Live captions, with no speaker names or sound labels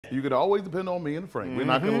You could always depend on me and Frank. We're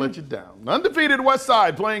not going to let you down. Undefeated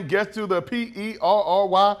Westside playing guest to the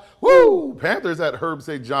P-E-R-R-Y. Woo! Panthers at Herb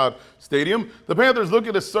St. John Stadium. The Panthers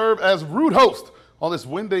looking to serve as root host on this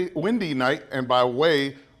windy night. And by the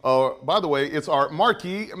way, it's our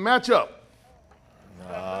marquee matchup.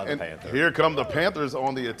 And here come the Panthers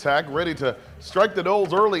on the attack, ready to strike the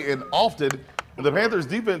Noles early and often. And the Panthers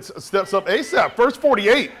defense steps up ASAP. First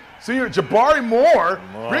 48. Senior Jabari Moore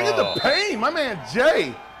bringing the pain. My man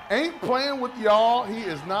Jay ain't playing with y'all. He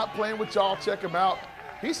is not playing with y'all. Check him out.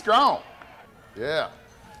 He's strong. Yeah.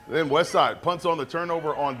 Then Westside punts on the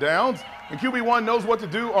turnover on downs. And QB1 knows what to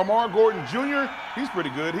do. Amar Gordon Jr., he's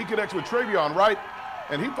pretty good. He connects with Travion Wright,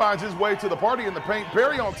 and he finds his way to the party in the paint.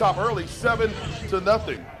 Perry on top early,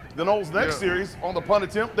 7-0. The Noles next series on the punt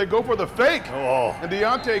attempt, they go for the fake. And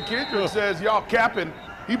Deontay Kendrick says, y'all capping.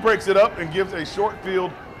 He breaks it up and gives a short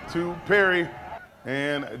field to Perry.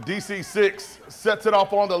 And DC6 sets it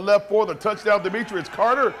off on the left for the touchdown. Demetrius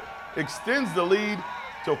Carter extends the lead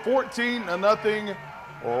to 14-0.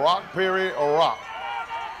 Rock Perry, a rock.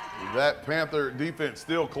 That Panther defense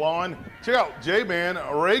still clawing. Check out J-Man,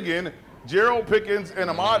 Reagan, Gerald Pickens, and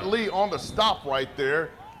Ahmad Lee on the stop right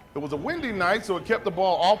there. It was a windy night, so it kept the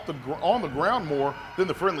ball on the ground more than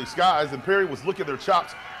the friendly skies, and Perry was licking their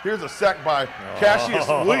chops. Here's a sack by Cassius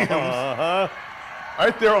Williams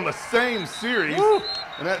right there on the same series,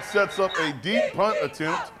 and that sets up a deep punt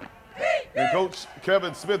attempt. And Coach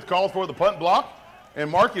Kevin Smith calls for the punt block,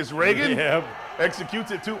 and Marcus Reagan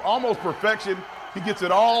executes it to almost perfection. He gets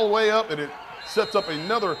it all the way up, and it sets up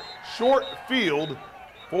another short field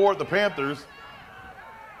for the Panthers.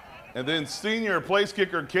 And then senior place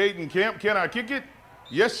kicker Caden Camp, can I kick it?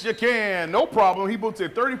 Yes, you can. No problem. He boots a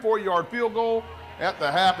 34-yard field goal at the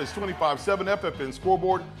half. It's 25-7 FFN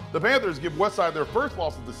scoreboard. The Panthers give Westside their first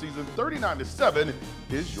loss of the season. 39-7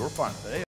 is your final.